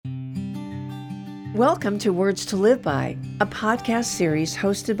Welcome to Words to Live By, a podcast series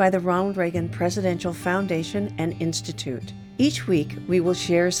hosted by the Ronald Reagan Presidential Foundation and Institute. Each week, we will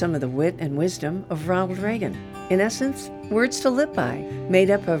share some of the wit and wisdom of Ronald Reagan. In essence, words to live by,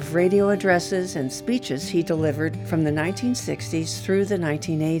 made up of radio addresses and speeches he delivered from the 1960s through the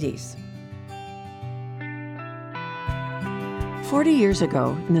 1980s. 40 years ago,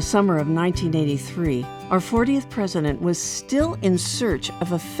 in the summer of 1983, our 40th president was still in search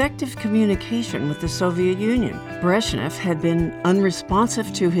of effective communication with the Soviet Union. Brezhnev had been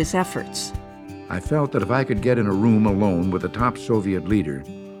unresponsive to his efforts. I felt that if I could get in a room alone with the top Soviet leader,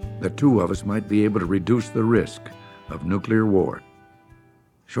 the two of us might be able to reduce the risk of nuclear war.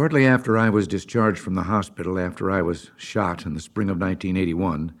 Shortly after I was discharged from the hospital after I was shot in the spring of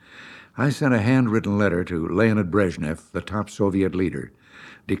 1981, I sent a handwritten letter to Leonid Brezhnev, the top Soviet leader,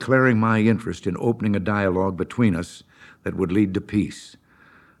 declaring my interest in opening a dialogue between us that would lead to peace.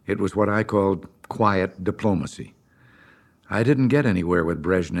 It was what I called quiet diplomacy. I didn't get anywhere with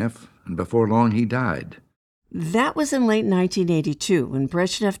Brezhnev, and before long he died. That was in late 1982 when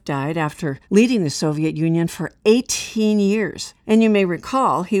Brezhnev died after leading the Soviet Union for 18 years. And you may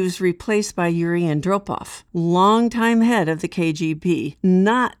recall he was replaced by Yuri Andropov, longtime head of the KGB,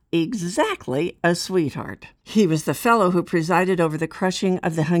 not exactly a sweetheart. He was the fellow who presided over the crushing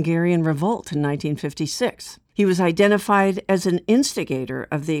of the Hungarian Revolt in 1956. He was identified as an instigator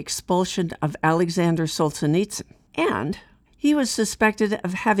of the expulsion of Alexander Solzhenitsyn, and he was suspected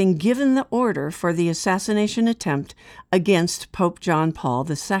of having given the order for the assassination attempt against Pope John Paul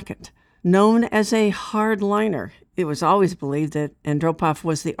II. Known as a hardliner, it was always believed that Andropov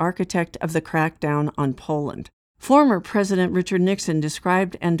was the architect of the crackdown on Poland. Former President Richard Nixon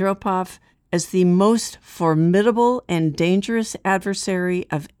described Andropov as the most formidable and dangerous adversary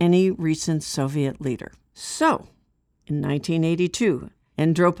of any recent Soviet leader. So, in 1982,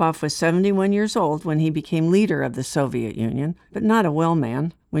 Andropov was 71 years old when he became leader of the Soviet Union, but not a well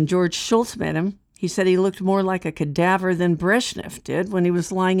man. When George Shultz met him, he said he looked more like a cadaver than Brezhnev did when he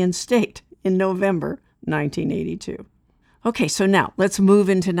was lying in state in November 1982. Okay, so now let's move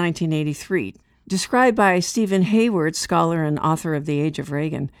into 1983. Described by Stephen Hayward, scholar and author of The Age of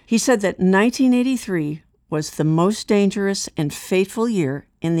Reagan, he said that 1983 was the most dangerous and fateful year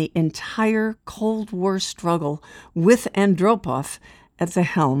in the entire Cold War struggle with Andropov at the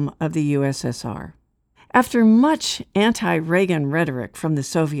helm of the USSR. After much anti-Reagan rhetoric from the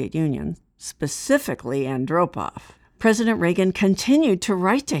Soviet Union, specifically Andropov, President Reagan continued to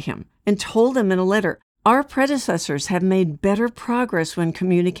write to him and told him in a letter, "Our predecessors have made better progress when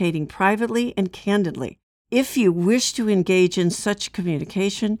communicating privately and candidly. If you wish to engage in such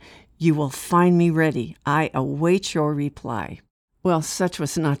communication, you will find me ready. I await your reply." Well, such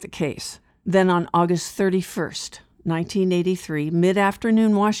was not the case. Then on August 31st, 1983,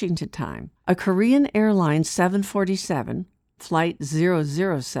 mid-afternoon Washington time, a Korean Airlines 747, Flight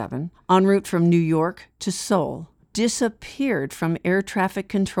 007, en route from New York to Seoul, disappeared from air traffic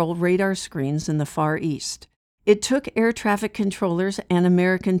control radar screens in the Far East. It took air traffic controllers and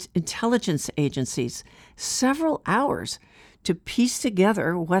American intelligence agencies several hours to piece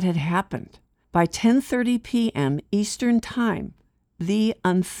together what had happened. By 10:30 p.m. Eastern Time, the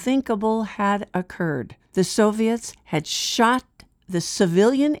unthinkable had occurred. The Soviets had shot the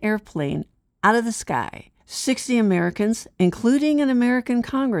civilian airplane out of the sky. 60 Americans, including an American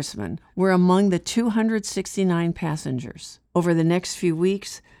congressman, were among the 269 passengers. Over the next few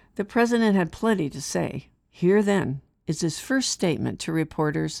weeks, the president had plenty to say. Here, then, is his first statement to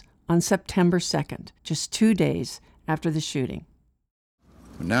reporters on September 2nd, just 2 days after the shooting.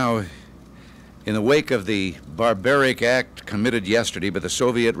 Now, in the wake of the barbaric act committed yesterday by the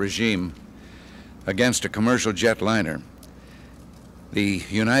Soviet regime against a commercial jetliner, the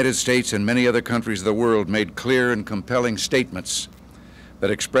United States and many other countries of the world made clear and compelling statements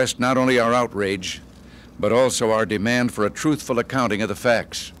that expressed not only our outrage, but also our demand for a truthful accounting of the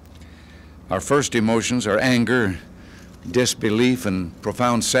facts. Our first emotions are anger, disbelief, and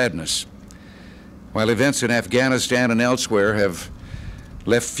profound sadness. While events in Afghanistan and elsewhere have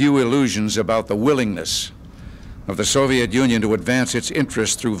left few illusions about the willingness of the Soviet Union to advance its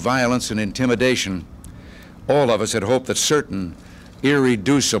interests through violence and intimidation, all of us had hoped that certain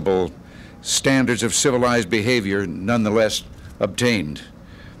irreducible standards of civilized behavior nonetheless obtained.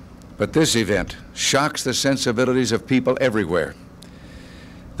 But this event shocks the sensibilities of people everywhere.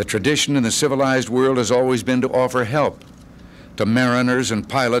 The tradition in the civilized world has always been to offer help to mariners and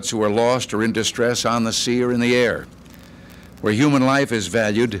pilots who are lost or in distress on the sea or in the air. Where human life is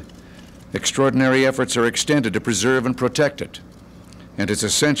valued, extraordinary efforts are extended to preserve and protect it. And it's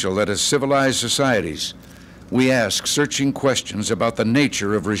essential that as civilized societies, we ask searching questions about the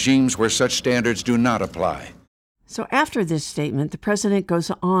nature of regimes where such standards do not apply. So after this statement, the president goes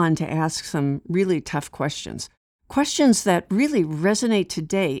on to ask some really tough questions. Questions that really resonate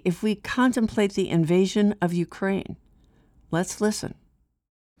today if we contemplate the invasion of Ukraine. Let's listen.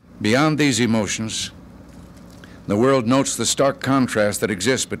 Beyond these emotions, the world notes the stark contrast that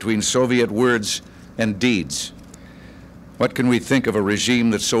exists between Soviet words and deeds. What can we think of a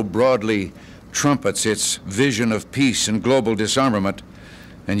regime that so broadly trumpets its vision of peace and global disarmament,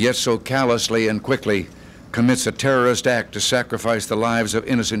 and yet so callously and quickly commits a terrorist act to sacrifice the lives of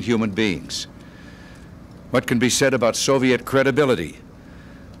innocent human beings? What can be said about Soviet credibility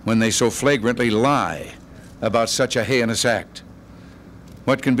when they so flagrantly lie about such a heinous act?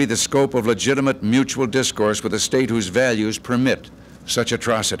 What can be the scope of legitimate mutual discourse with a state whose values permit such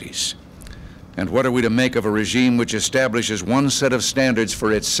atrocities? And what are we to make of a regime which establishes one set of standards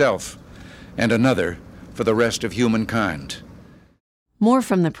for itself and another for the rest of humankind? More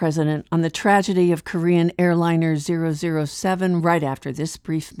from the president on the tragedy of Korean Airliner 007 right after this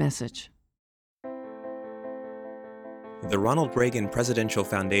brief message. The Ronald Reagan Presidential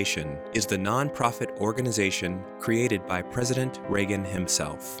Foundation is the nonprofit organization created by President Reagan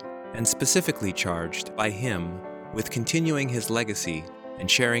himself, and specifically charged by him with continuing his legacy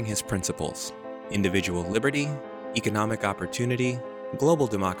and sharing his principles: individual liberty, economic opportunity, global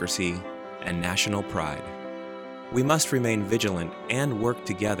democracy, and national pride. We must remain vigilant and work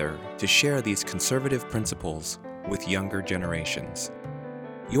together to share these conservative principles with younger generations.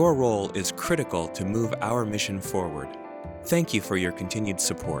 Your role is critical to move our mission forward. Thank you for your continued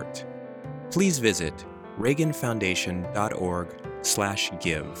support. Please visit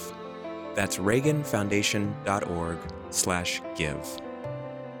reaganfoundation.org/give. That's reaganfoundation.org/give.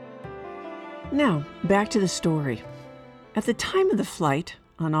 Now, back to the story. At the time of the flight,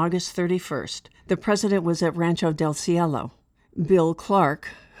 on August 31st, the president was at Rancho del Cielo. Bill Clark,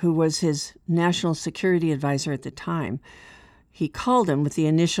 who was his national security advisor at the time, he called him with the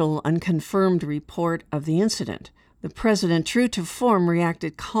initial unconfirmed report of the incident. The president, true to form,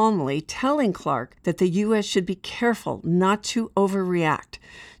 reacted calmly, telling Clark that the U.S. should be careful not to overreact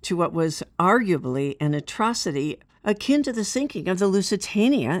to what was arguably an atrocity akin to the sinking of the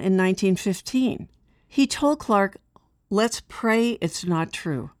Lusitania in 1915. He told Clark, "Let's pray it's not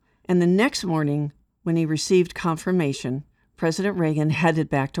true." And the next morning, when he received confirmation, President Reagan headed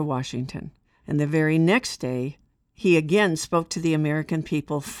back to Washington. And the very next day, he again spoke to the American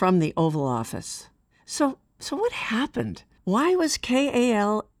people from the Oval Office. So what happened? Why was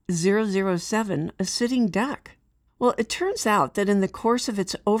KAL 007 a sitting duck? Well, it turns out that in the course of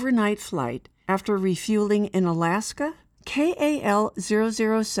its overnight flight, after refueling in Alaska, KAL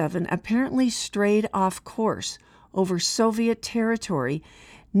 007 apparently strayed off course over Soviet territory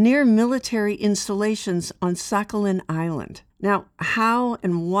near military installations on Sakhalin Island. Now, how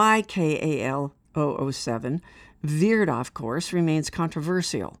and why KAL 007 veered off course remains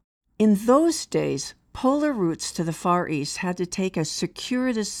controversial. In those days, polar routes to the Far East had to take a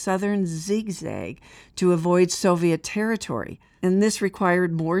circuitous southern zigzag to avoid Soviet territory, and this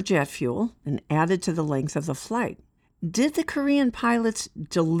required more jet fuel and added to the length of the flight. Did the Korean pilots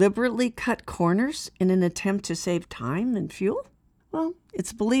deliberately cut corners in an attempt to save time and fuel? Well,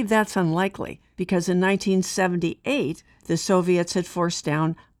 it's believed that's unlikely, because in 1978, the Soviets had forced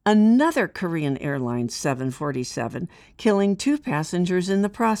down another Korean Airlines 747, killing 2 passengers in the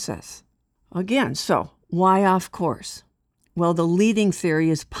process. Again, so why off course? Well, the leading theory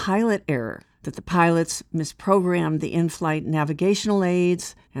is pilot error, that the pilots misprogrammed the in-flight navigational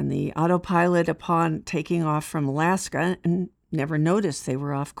aids and the autopilot upon taking off from Alaska and never noticed they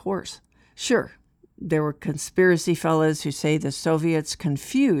were off course. Sure, there were conspiracy fellows who say the Soviets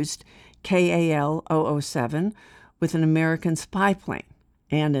confused KAL 007 with an American spy plane.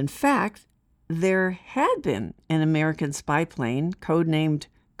 And in fact, there had been an American spy plane, codenamed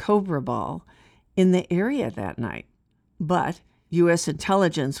Cobra Ball, in the area that night. But U.S.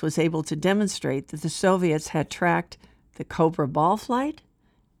 intelligence was able to demonstrate that the Soviets had tracked the Cobra Ball flight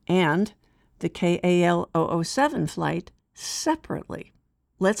and the KAL 007 flight separately.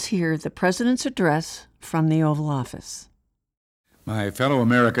 Let's hear the president's address from the Oval Office. My fellow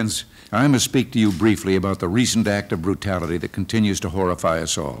Americans, I must speak to you briefly about the recent act of brutality that continues to horrify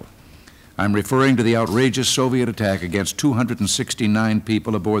us all. I'm referring to the outrageous Soviet attack against 269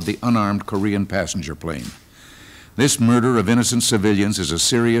 people aboard the unarmed Korean passenger plane. This murder of innocent civilians is a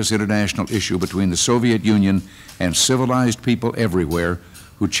serious international issue between the Soviet Union and civilized people everywhere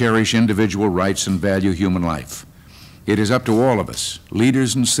who cherish individual rights and value human life. It is up to all of us,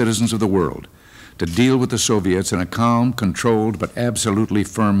 leaders and citizens of the world, to deal with the Soviets in a calm, controlled, but absolutely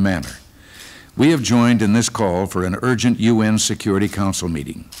firm manner. We have joined in this call for an urgent UN Security Council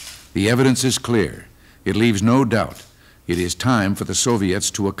meeting. The evidence is clear. It leaves no doubt. It is time for the Soviets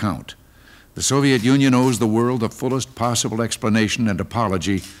to account. The Soviet Union owes the world the fullest possible explanation and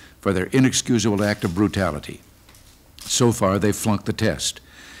apology for their inexcusable act of brutality. So far, they've flunked the test.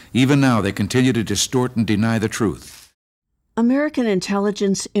 Even now, they continue to distort and deny the truth. American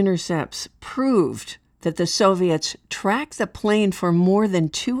intelligence intercepts proved that the Soviets tracked the plane for more than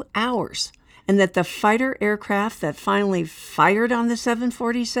 2 hours, and that the fighter aircraft that finally fired on the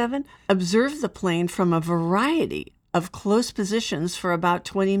 747 observed the plane from a variety of close positions for about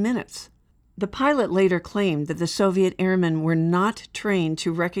 20 minutes. The pilot later claimed that the Soviet airmen were not trained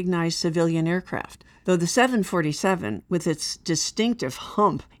to recognize civilian aircraft, though the 747, with its distinctive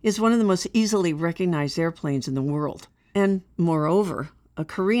hump, is one of the most easily recognized airplanes in the world. And, moreover, a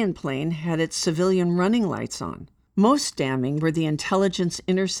Korean plane had its civilian running lights on. Most damning were the intelligence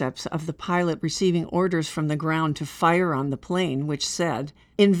intercepts of the pilot receiving orders from the ground to fire on the plane, which said,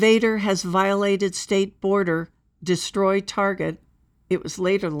 "Invader has violated state border, destroy target." It was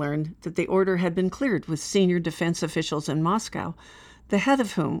later learned that the order had been cleared with senior defense officials in Moscow, the head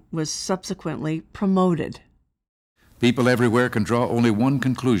of whom was subsequently promoted. People everywhere can draw only one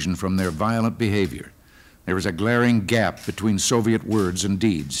conclusion from their violent behavior. There is a glaring gap between Soviet words and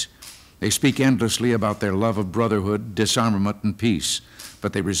deeds. They speak endlessly about their love of brotherhood, disarmament, and peace,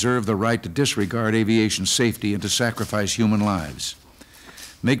 but they reserve the right to disregard aviation safety and to sacrifice human lives.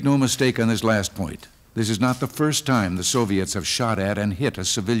 Make no mistake on this last point. This is not the first time the Soviets have shot at and hit a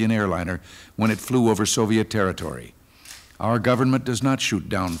civilian airliner when it flew over Soviet territory. Our government does not shoot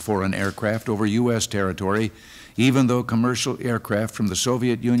down foreign aircraft over U.S. territory, even though commercial aircraft from the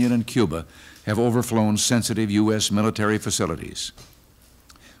Soviet Union and Cuba have overflown sensitive U.S. military facilities.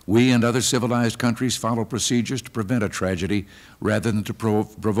 We and other civilized countries follow procedures to prevent a tragedy rather than to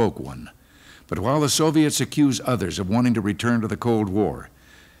provoke one. But while the Soviets accuse others of wanting to return to the Cold War,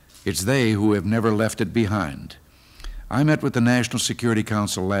 it's they who have never left it behind. I met with the National Security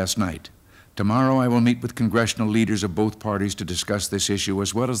Council last night. Tomorrow I will meet with congressional leaders of both parties to discuss this issue,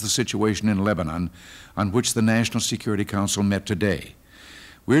 as well as the situation in Lebanon, on which the National Security Council met today.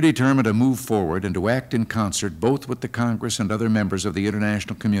 We're determined to move forward and to act in concert both with the Congress and other members of the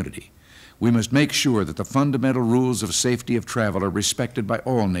international community. We must make sure that the fundamental rules of safety of travel are respected by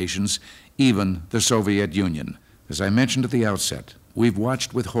all nations, even the Soviet Union. As I mentioned at the outset, we've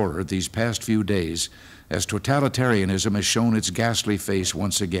watched with horror these past few days as totalitarianism has shown its ghastly face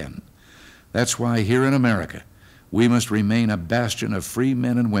once again. That's why here in America, we must remain a bastion of free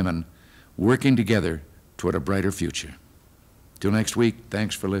men and women working together toward a brighter future. Till next week,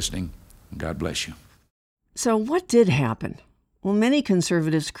 thanks for listening, and God bless you. So what did happen? Well, many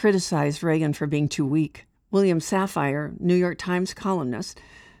conservatives criticized Reagan for being too weak. William Safire, New York Times columnist,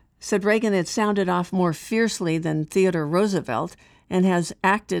 said Reagan had sounded off more fiercely than Theodore Roosevelt and has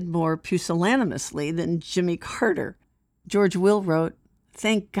acted more pusillanimously than Jimmy Carter. George Will wrote,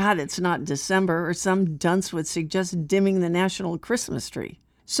 "Thank God it's not December, or some dunce would suggest dimming the national Christmas tree."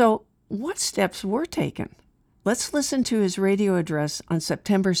 So what steps were taken? Let's listen to his radio address on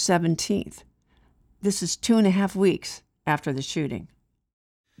September 17th. This is 2.5 weeks after the shooting.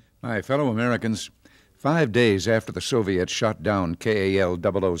 My fellow Americans, 5 days after the Soviets shot down KAL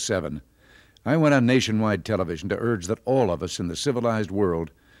 007, I went on nationwide television to urge that all of us in the civilized world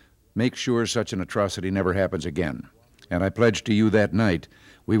make sure such an atrocity never happens again. And I pledged to you that night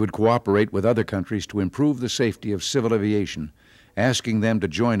we would cooperate with other countries to improve the safety of civil aviation, asking them to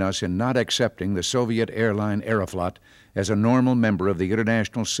join us in not accepting the Soviet airline Aeroflot as a normal member of the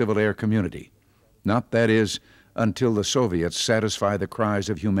international civil air community. Not, that is, until the Soviets satisfy the cries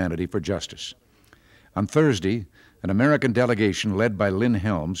of humanity for justice. On Thursday, an American delegation led by Lynn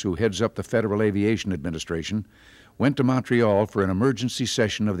Helms, who heads up the Federal Aviation Administration, went to Montreal for an emergency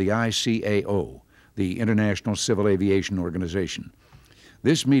session of the ICAO, the International Civil Aviation Organization.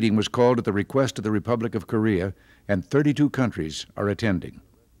 This meeting was called at the request of the Republic of Korea, and 32 countries are attending.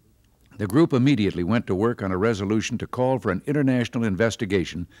 The group immediately went to work on a resolution to call for an international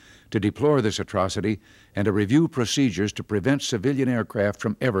investigation to deplore this atrocity and to review procedures to prevent civilian aircraft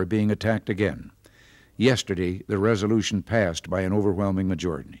from ever being attacked again. Yesterday, the resolution passed by an overwhelming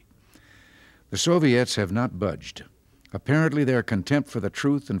majority. The Soviets have not budged. Apparently, their contempt for the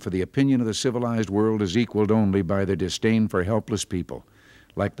truth and for the opinion of the civilized world is equaled only by their disdain for helpless people,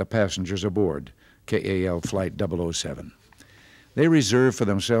 like the passengers aboard KAL Flight 007. They reserve for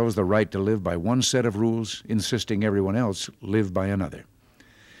themselves the right to live by one set of rules, insisting everyone else live by another.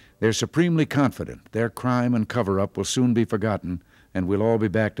 They're supremely confident their crime and cover-up will soon be forgotten and we'll all be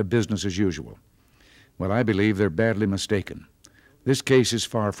back to business as usual. Well, I believe they're badly mistaken. This case is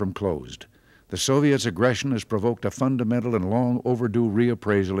far from closed. The Soviets' aggression has provoked a fundamental and long overdue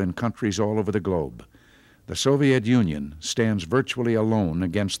reappraisal in countries all over the globe. The Soviet Union stands virtually alone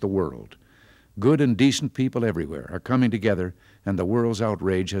against the world. Good and decent people everywhere are coming together, and the world's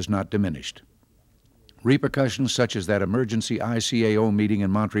outrage has not diminished. Repercussions such as that emergency ICAO meeting in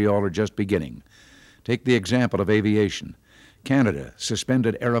Montreal are just beginning. Take the example of aviation. Canada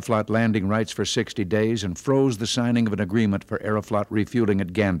suspended Aeroflot landing rights for 60 days and froze the signing of an agreement for Aeroflot refueling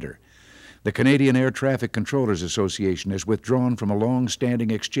at Gander. The Canadian Air Traffic Controllers Association has withdrawn from a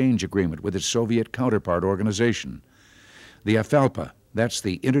long-standing exchange agreement with its Soviet counterpart organization. The IFALPA, that's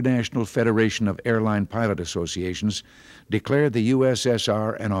the International Federation of Airline Pilot Associations, declared the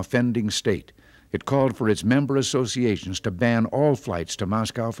USSR an offending state. It called for its member associations to ban all flights to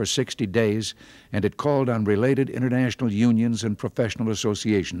Moscow for 60 days, and it called on related international unions and professional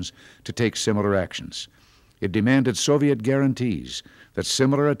associations to take similar actions. It demanded Soviet guarantees that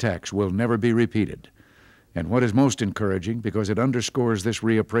similar attacks will never be repeated. And what is most encouraging, because it underscores this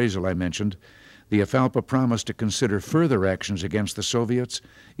reappraisal I mentioned, the IFALPA promised to consider further actions against the Soviets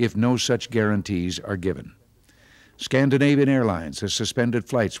if no such guarantees are given. Scandinavian Airlines has suspended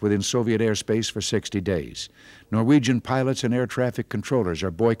flights within Soviet airspace for 60 days. Norwegian pilots and air traffic controllers are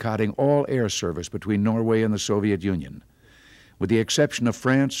boycotting all air service between Norway and the Soviet Union. With the exception of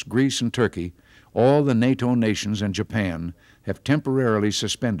France, Greece, and Turkey, all the NATO nations and Japan have temporarily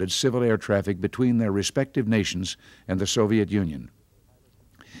suspended civil air traffic between their respective nations and the Soviet Union.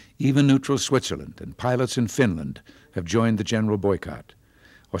 Even neutral Switzerland and pilots in Finland have joined the general boycott.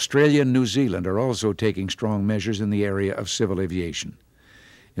 Australia and New Zealand are also taking strong measures in the area of civil aviation.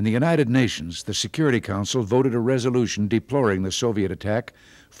 In the United Nations, the Security Council voted a resolution deploring the Soviet attack,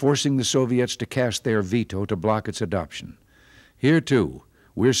 forcing the Soviets to cast their veto to block its adoption. Here, too,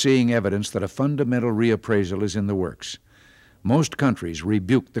 we're seeing evidence that a fundamental reappraisal is in the works. Most countries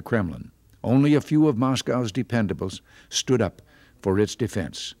rebuked the Kremlin. Only a few of Moscow's dependables stood up for its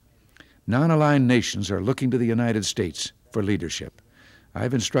defense. Non-aligned nations are looking to the United States for leadership.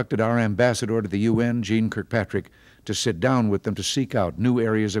 I've instructed our ambassador to the UN, Jean Kirkpatrick, to sit down with them to seek out new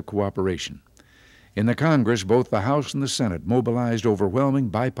areas of cooperation. In the Congress, both the House and the Senate mobilized overwhelming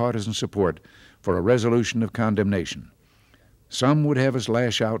bipartisan support for a resolution of condemnation. Some would have us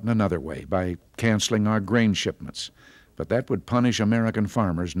lash out in another way by canceling our grain shipments, but that would punish American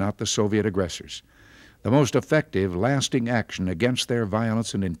farmers, not the Soviet aggressors. The most effective, lasting action against their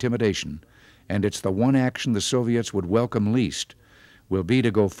violence and intimidation, and it's the one action the Soviets would welcome least, will be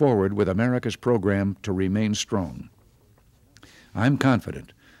to go forward with America's program to remain strong. I'm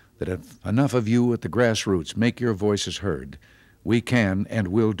confident that if enough of you at the grassroots make your voices heard, we can and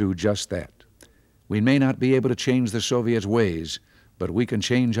will do just that. We may not be able to change the Soviets' ways, but we can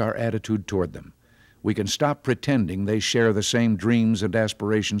change our attitude toward them. We can stop pretending they share the same dreams and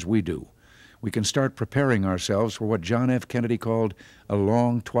aspirations we do. We can start preparing ourselves for what John F. Kennedy called a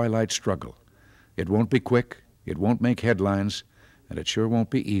long twilight struggle. It won't be quick, it won't make headlines, and it sure won't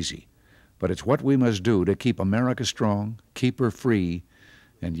be easy. But it's what we must do to keep America strong, keep her free,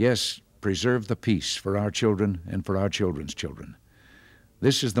 and yes, preserve the peace for our children and for our children's children.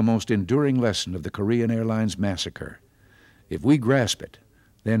 This is the most enduring lesson of the Korean Airlines massacre. If we grasp it,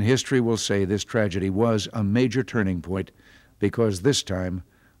 then history will say this tragedy was a major turning point, because this time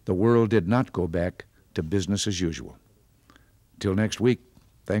the world did not go back to business as usual. Till next week,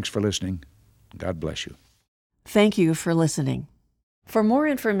 thanks for listening. God bless you. Thank you for listening. For more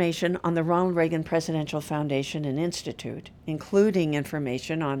information on the Ronald Reagan Presidential Foundation and Institute, including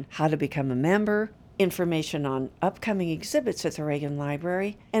information on how to become a member, information on upcoming exhibits at the Reagan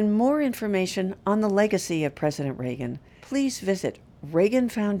Library, and more information on the legacy of President Reagan, please visit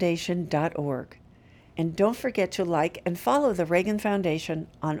reaganfoundation.org. And don't forget to like and follow the Reagan Foundation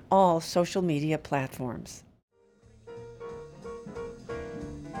on all social media platforms.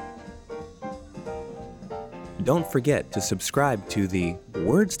 Don't forget to subscribe to the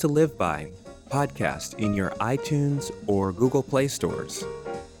Words to Live By podcast in your iTunes or Google Play stores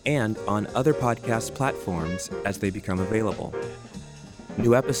and on other podcast platforms as they become available.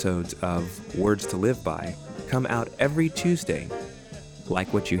 New episodes of Words to Live By come out every Tuesday.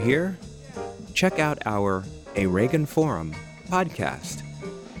 Like what you hear? Check out our A Reagan Forum podcast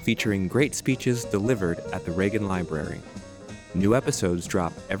featuring great speeches delivered at the Reagan Library. New episodes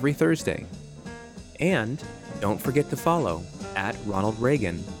drop every Thursday. And don't forget to follow at Ronald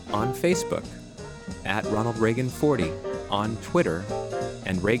Reagan on Facebook, at Ronald Reagan 40 on Twitter,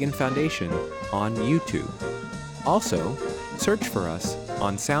 and Reagan Foundation on YouTube. Also, search for us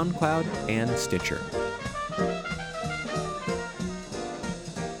on SoundCloud and Stitcher.